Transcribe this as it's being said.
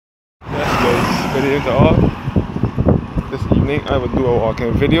Good evening to all. This evening I will do a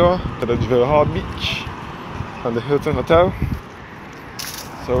walking video to the Drill Hall Beach and the Hilton Hotel.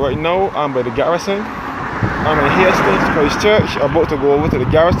 So right now I'm by the Garrison. I'm in Hastings, Christchurch, about to go over to the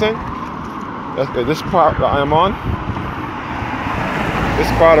Garrison. This part that I'm on.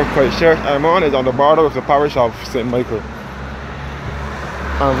 This part of Christchurch I'm on is on the border with the parish of St. Michael.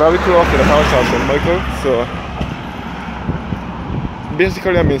 I'm very close to the parish of St. Michael, so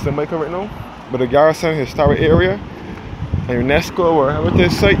basically I'm in St. Michael right now, but the Garrison Historic Area, a UNESCO World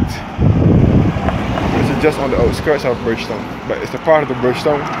Heritage Site. This is just on the outskirts of Bridgetown, but it's a part of the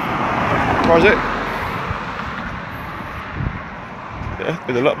Bridgetown project. Yeah,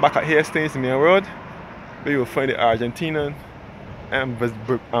 there's a look back at Hastings Main Road, where you will find the Argentinian and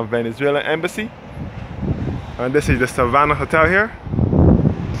Venezuelan embassy. And this is the Savannah Hotel here.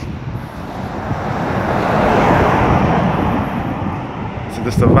 This is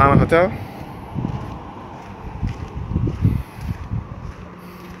the Savannah Hotel.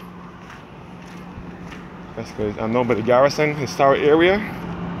 That's good. I'm known by the Garrison Historic Area.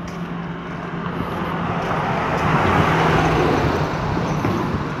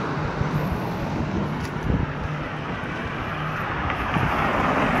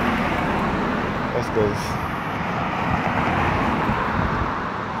 That's good.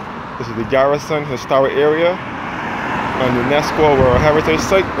 This is the Garrison Historic Area and UNESCO World Heritage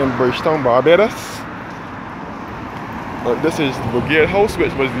Site in Bridgetown, Barbados. This is the Brigade House,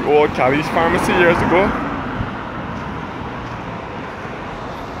 which was the old Cali's pharmacy years ago.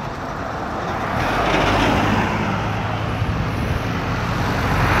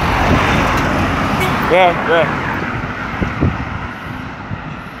 Yeah.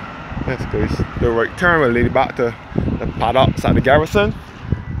 That's good. The right turn will lead back to the paddocks at the Garrison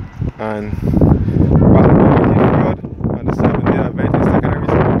and back to the road and the 7-day Adventist Secondary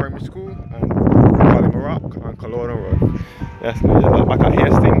School, Primary School, and Ballymarock and Culloden Road. Yes, now you look back at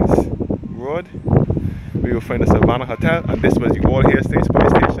Hastings Road, where you'll find the Savannah Hotel, and this was the old Hastings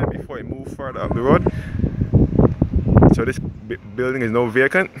police station before it moved further up the road. So this building is now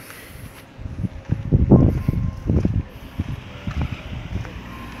vacant.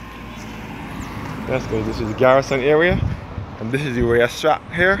 That's good. This is the Garrison area, and this is the racetrack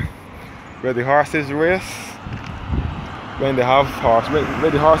here, where the horses race. When they have where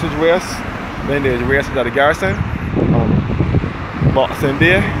the horses race, then there's races at the Garrison. Boxing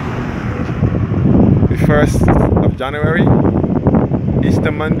Day, the 1st of January,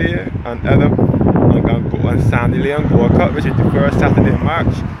 Easter Monday, and Sandy Lane Gold Cup, which is the 1st Saturday in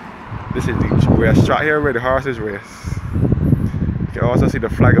March. This is the racetrack here where the horses race. You can also see the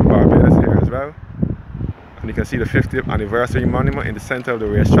flag of Barbados here as well. And you can see the 50th anniversary monument in the center of the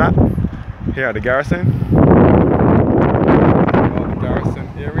racetrack here at the Garrison. The Garrison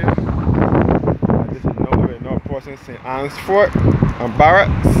area. And this is North Portsmouth, St. Anne's Fort and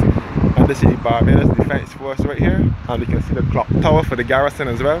Barracks. And this is the Barbados Defense Force right here. And you can see the clock tower for the Garrison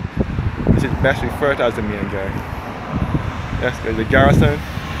as well, which is best referred to as the main guard. Yes, the Garrison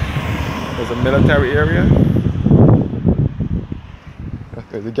is a military area.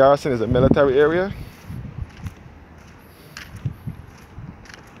 Okay, the Garrison is a military area.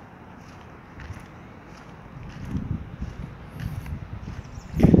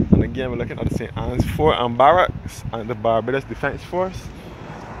 And again, we're looking at the St. Anne's Fort and Barracks and the Barbados Defense Force.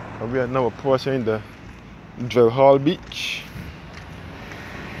 And we are now approaching the Drill Hall Beach.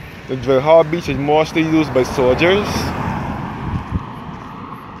 The Drill Hall Beach is mostly used by soldiers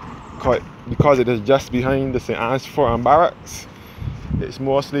because it is just behind the St. Anne's Fort and Barracks. It's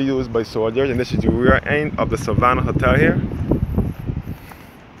mostly used by soldiers, and this is the rear end of the Savannah Hotel here.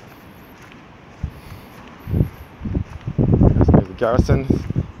 The Garrison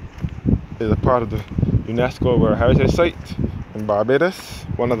is a part of the UNESCO World Heritage Site in Barbados,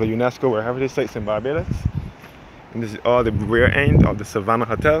 one of the UNESCO World Heritage Sites in Barbados. And this is all the rear end of the Savannah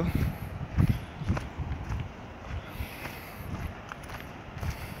Hotel.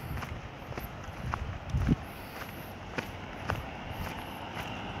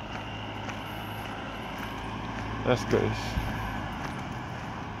 That's good.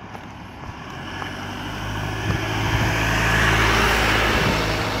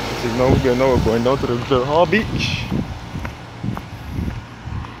 This is now we're going down to the Drill Hall Beach.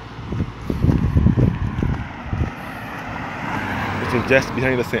 Which is just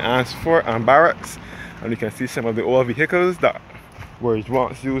behind the St. Anne's Fort and Barracks. And you can see some of the old vehicles that were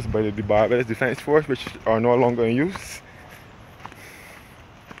once used by the Barbados Defense Force, which are no longer in use.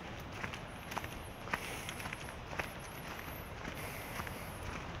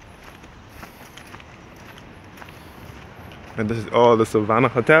 And this is all the Savannah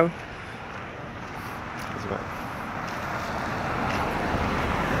Hotel.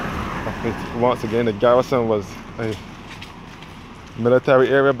 Once again, the garrison was a military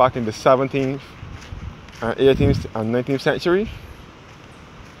area back in the 17th and 18th and 19th century.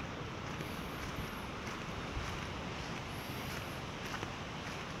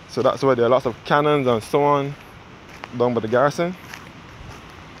 So that's why there are lots of cannons and so on down by the garrison.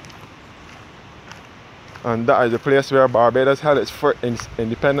 And that is the place where Barbados held its first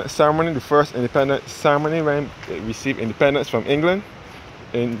independence ceremony, the first independence ceremony when it received independence from England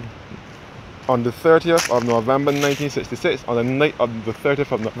on the 30th of November 1966. On the night of the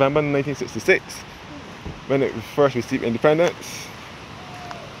 30th of November 1966, when it first received independence,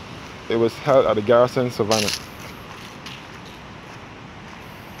 it was held at the garrison Savannah.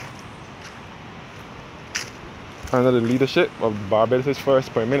 Under the leadership of Barbados'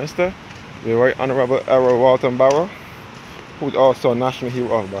 first Prime Minister, the Right Honourable Errol Walton Barrow, who is also a national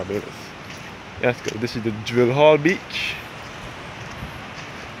hero of Barbados. Yes, this is the Drill Hall Beach.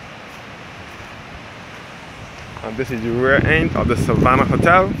 And this is the rear end of the Savannah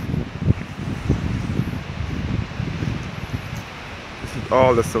Hotel. This is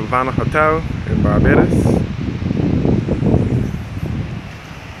all the Savannah Hotel in Barbados.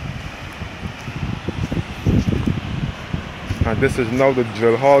 And this is now the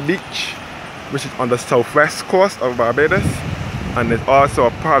Drill Hall Beach, which is on the southwest coast of Barbados, and it's also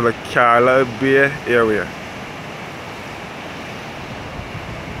a part of the Carlisle Bay area.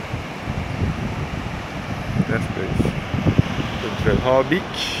 That's the Drill Hall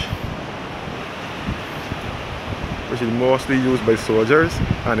Beach, which is mostly used by soldiers,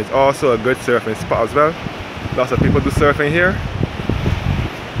 and it's also a good surfing spot as well. Lots of people do surfing here.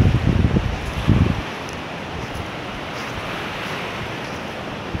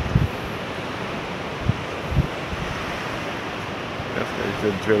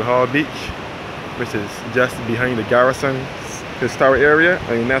 The Drill Hall Beach, which is just behind the garrison's historic area,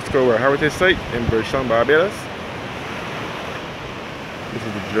 a UNESCO World Heritage Site in British Barbados. This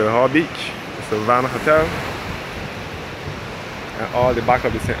is the Drill Hall Beach, the Savannah Hotel, and all the back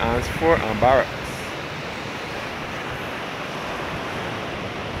of the St. Anne's Fort and Barracks.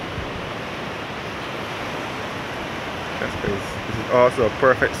 This is also a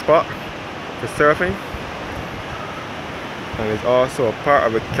perfect spot for surfing. And it's also a part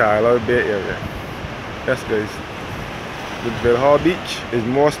of the Carlisle Bay area. Yes guys, the Drill Hall Beach is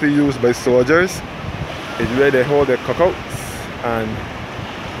mostly used by soldiers. It's where they hold their cookouts and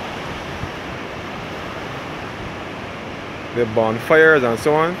their bonfires and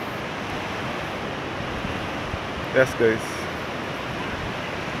so on. Yes guys,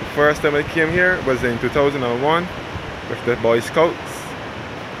 the first time I came here was in 2001 with the Boy Scouts,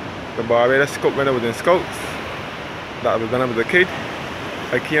 the Barbados Scout when I was in Scouts. That was when I was a kid.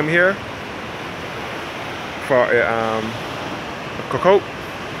 I came here for a cookout,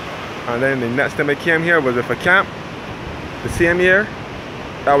 and then the next time I came here was with a camp. The same year,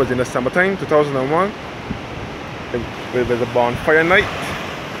 that was in the summertime, 2001. It was a bonfire night,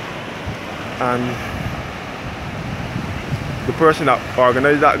 and the person that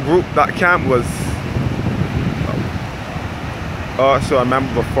organized that group, that camp, was also a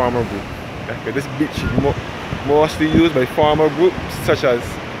member of a farmer group. Okay, this beach is mostly used by farmer groups such as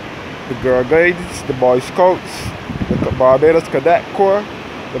the Girl Guides, the Boy Scouts, the Barbados Cadet Corps,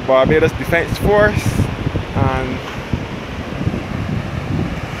 the Barbados Defense Force, and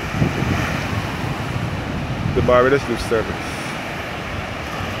the Barbados Youth Service.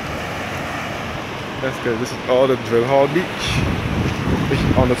 That's good. This is all the Drill Hall Beach, which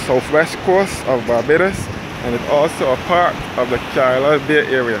is on the southwest coast of Barbados, and it's also a part of the Carlisle Bay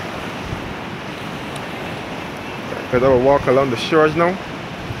area. Because I will walk along the shores now,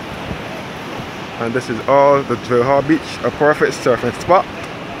 and this is all the Drill Hall Beach, a perfect surfing spot.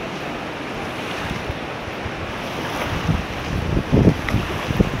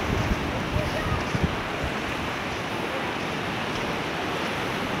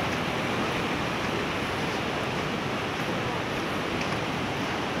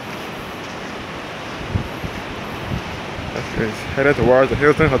 It's headed towards the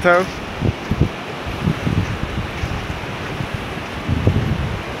Hilton Hotel.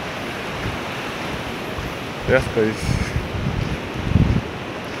 Yes guys,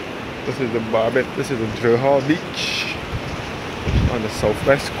 this is the Drill Hall Beach on the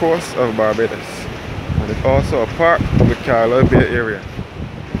southwest coast of Barbados, and it's also a part of the Carlisle Bay area.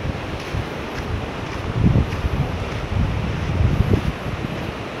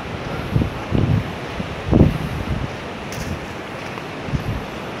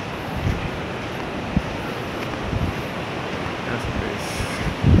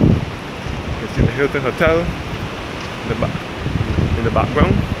 Hilton Hotel in the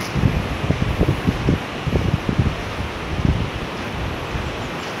background.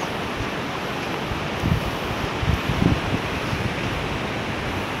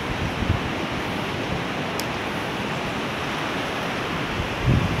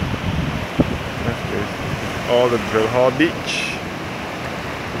 all the Drill Hall Beach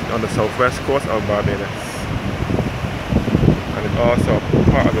on the southwest coast of Barbados. And it's also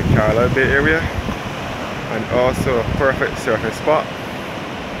part of the Carlisle Bay area, and also a perfect surfing spot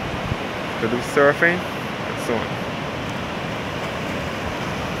to do surfing and so on.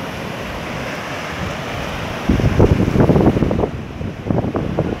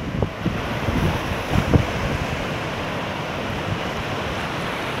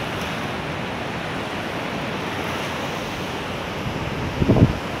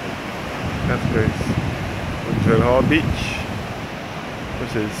 That's the Drill Hall Beach,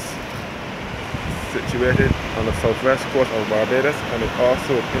 which is situated on the southwest coast of Barbados, and it's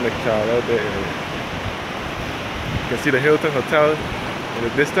also in the Carlisle Bay area. You can see the Hilton Hotel in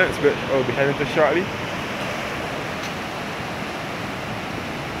the distance, which I'll be heading to shortly.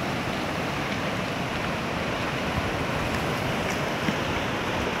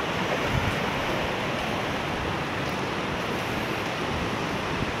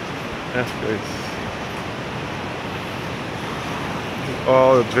 That's great. This is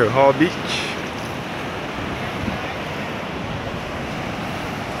all the Drill Hall Beach.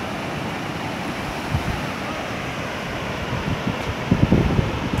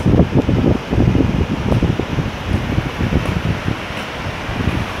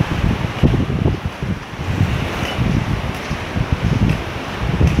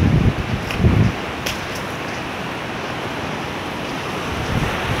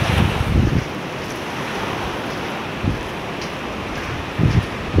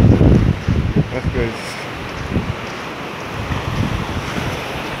 That's good.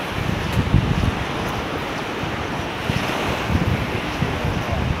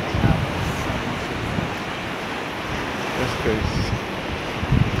 That's good.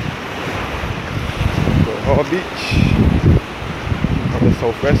 Drill Hall Beach on the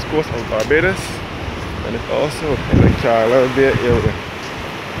southwest coast of Barbados, and it's also in the Carlisle Bay area.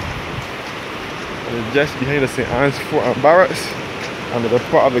 And it's just behind the St. Anne's Fort and Barracks, and the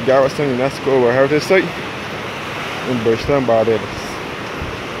part of the Garrison UNESCO World Heritage Site in Bristol, Barbados.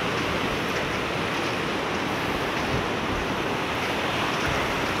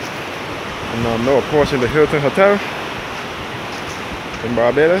 And I'm now approaching the Hilton Hotel in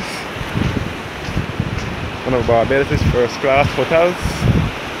Barbados, one of Barbados' first class hotels.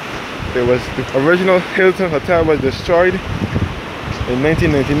 The original Hilton Hotel was destroyed in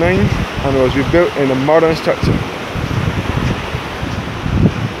 1999 and was rebuilt in a modern structure.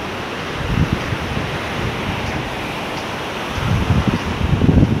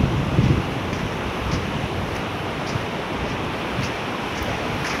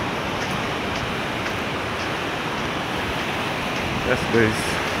 That's the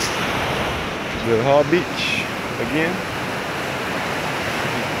Drill Hall Beach again.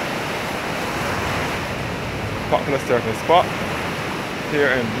 Popular surfing spot here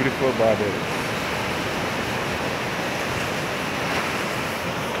in beautiful Barbados.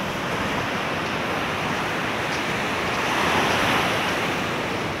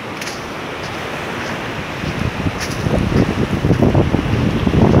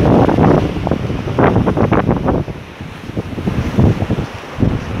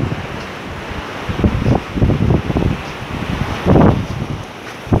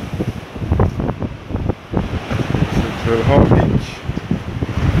 Drill Hall Beach.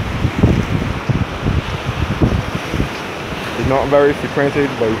 It's not very frequented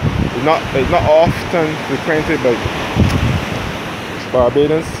by, it's not often frequented by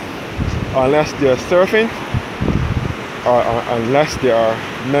Barbadians unless they are surfing or unless they are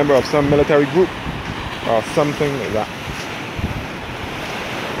a member of some military group or something like that.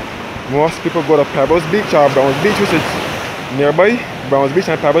 Most people go to Pebbles Beach or Browns Beach, which is nearby. Browns Beach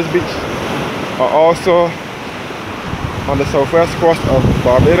and Pebbles Beach are also on the southwest coast of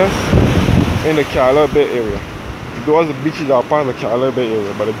Barbados in the Carlisle Bay area. Those beaches are part of the Carlisle Bay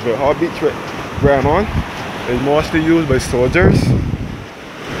area, but the Drill Hall Beach where I'm on is mostly used by soldiers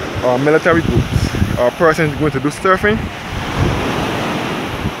or military groups or persons going to do surfing.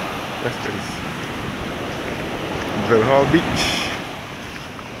 That's this Drill Hall Beach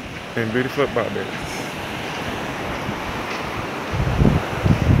in beautiful Barbados.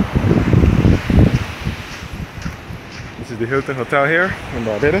 This is the Hilton Hotel here in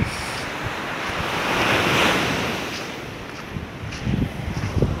Barbados.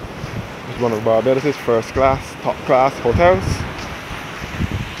 It's one of Barbados' first class, top class hotels.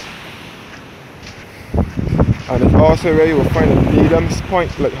 And it's also where you will find the Needham's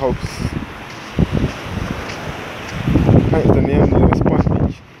Point Lighthouse. Hence the name Needham's Point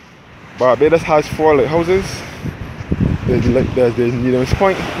Beach. Barbados has 4 lighthouses. There's the Needham's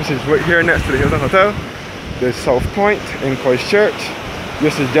Point, which is right here next to the Hilton Hotel. There's South Point in Christchurch.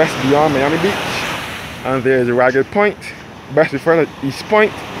 This is just beyond Miami Beach. And there's Ragged Point, best referred as East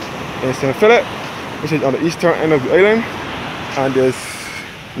Point in St. Philip, which is on the eastern end of the island. And there's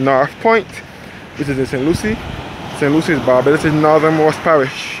North Point, which is in St. Lucie. St. Lucie is Barbados' northernmost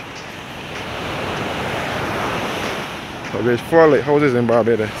parish. So there's 4 lighthouses in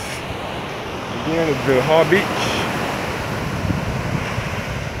Barbados. Again, it's Drill Beach.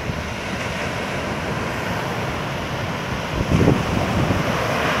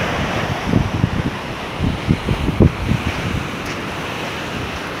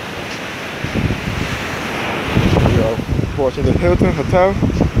 Watching the Hilton Hotel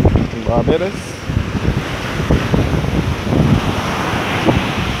in Barbados.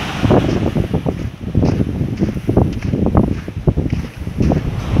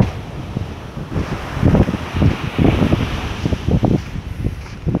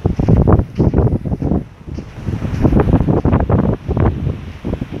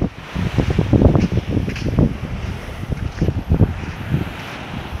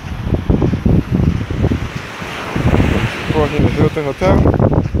 In the Hilton Hotel,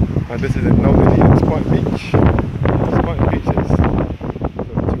 and this is in Northern East Point Beach. East Point Beach is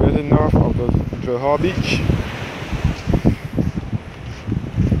directly north of the Drill Beach,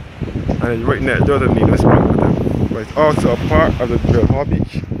 and it's right next door to the Needles Point Hotel, but it's also a part of the Drill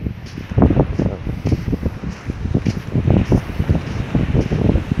Beach.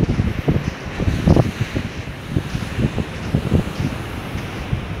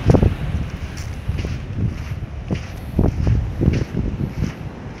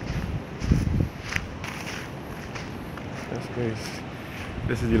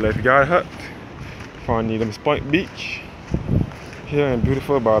 This is the lifeguard hut for Needham's Point Beach here in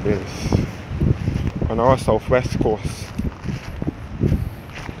beautiful Barbados on our southwest coast.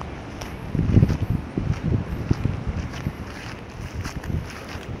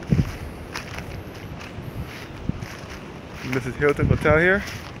 This is Hilton Hotel here.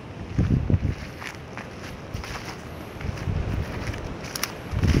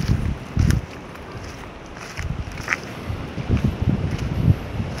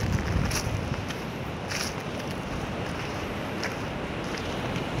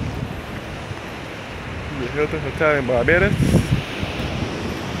 The Hilton Hotel in Barbados,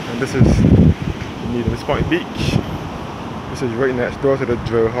 and this is Needham's Point Beach. This is right next door to the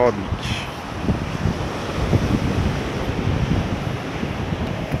Drill Beach.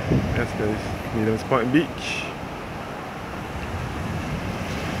 Yes guys, Needham's Point Beach.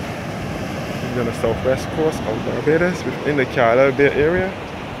 This is on the southwest coast of Barbados within the Carlisle Bay area.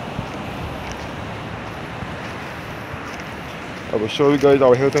 I will show you guys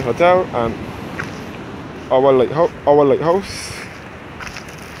our Hilton Hotel and our lighthouse.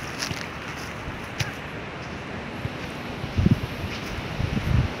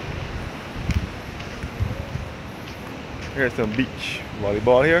 Here's some beach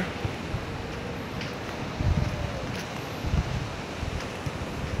volleyball here.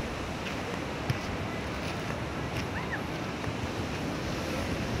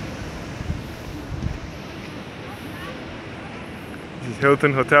 This is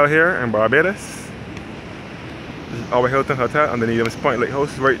Hilton Hotel here in Barbados. This is our Hilton Hotel on the Needham's Point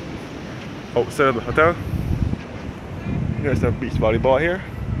Lighthouse right outside of the hotel. Here's some beach volleyball here.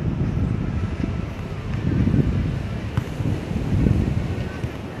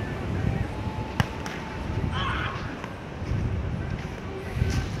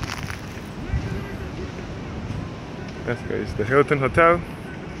 Yes guys, the Hilton Hotel.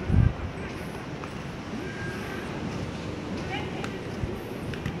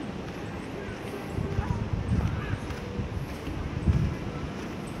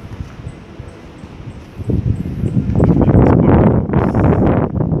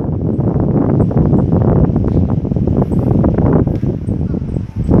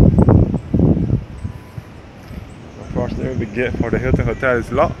 Unfortunately, the gate for the Hilton Hotel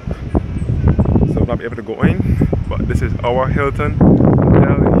is locked, so we'll not be able to go in. But this is our Hilton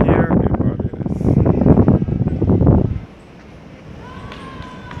Hotel here in Barbados.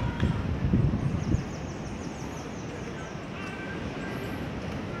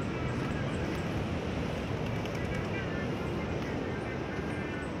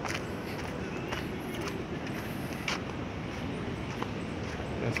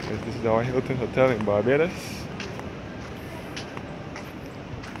 Yes, guys, this is our Hilton Hotel in Barbados.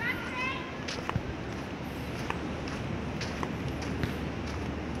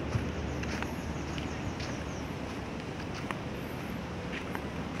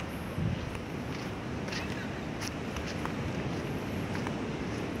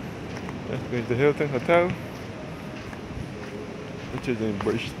 This is the Hilton Hotel.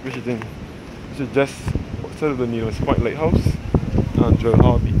 which is just outside of the Needles Point Lighthouse and Drill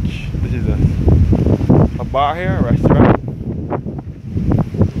Hall Beach. This is a bar here, a restaurant.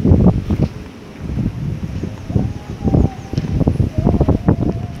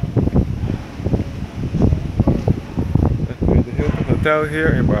 There's the Hilton Hotel here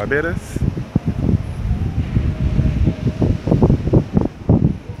in Barbados.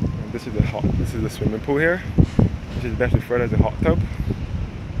 And this is the swimming pool here, which is best referred as a hot tub.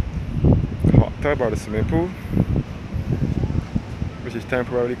 The hot tub or the swimming pool, which is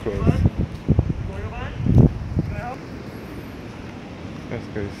temporarily closed. Yes,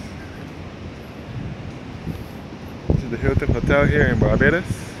 guys. This is the Hilton Hotel here in Barbados.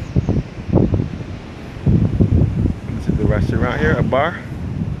 And this is the restaurant here, a bar.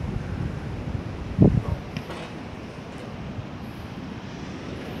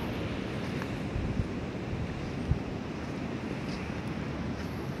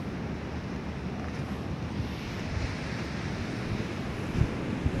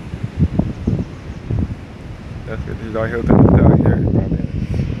 That's good. This is our Hilton Hotel here in Barbados.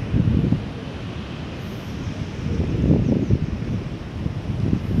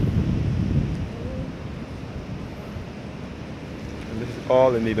 And this is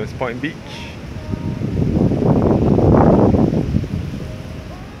all in Needles Point Beach.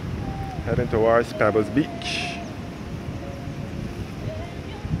 Heading towards Pebbles Beach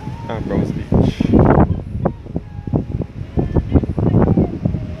and Browns Beach.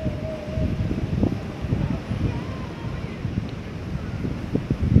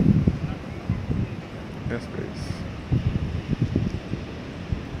 Yes, please.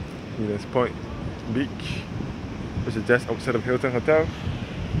 Needles Point Beach, which is just outside of Hilton Hotel,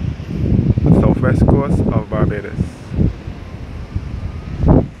 the southwest coast of Barbados.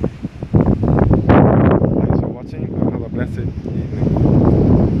 Thanks for watching and have a blessed evening.